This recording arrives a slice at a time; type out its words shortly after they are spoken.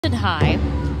High.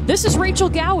 This is Rachel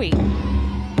Gowey.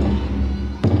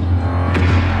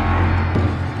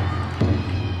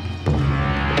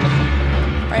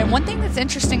 Right, and one thing that's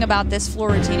interesting about this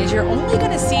floor routine is you're only going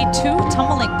to see 2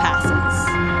 tumbling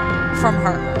passes from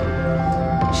her.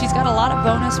 She's got a lot of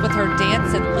bonus with her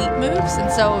dance and leap moves,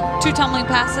 and so 2 tumbling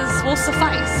passes will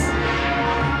suffice.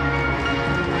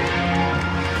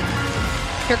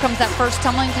 Here comes that first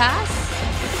tumbling pass.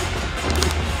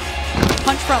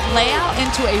 Punch front layout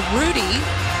into a Rudy.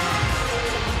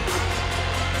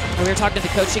 We were talking to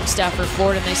the coaching staff for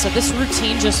Florida, and they said this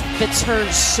routine just fits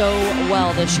her so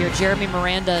well this year. Jeremy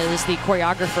Miranda is the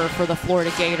choreographer for the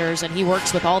Florida Gators, and he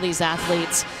works with all these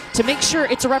athletes to make sure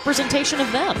it's a representation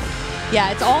of them.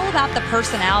 Yeah, it's all about the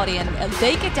personality, and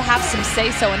they get to have some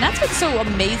say-so, and that's what's so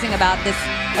amazing about this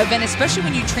event, especially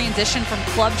when you transition from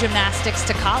club gymnastics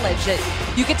to college, that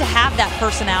you get to have that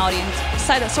personality and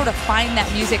sort of find that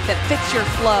music that fits your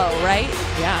flow, right?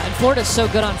 Yeah, and Florida's so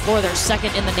good on floor. They're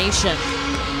second in the nation.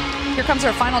 Here comes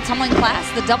her final tumbling class,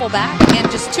 the double back, and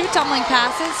just 2 tumbling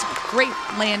passes. Great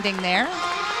landing there.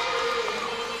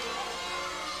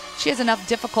 She has enough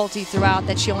difficulty throughout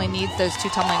that she only needs those 2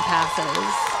 tumbling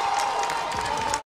passes.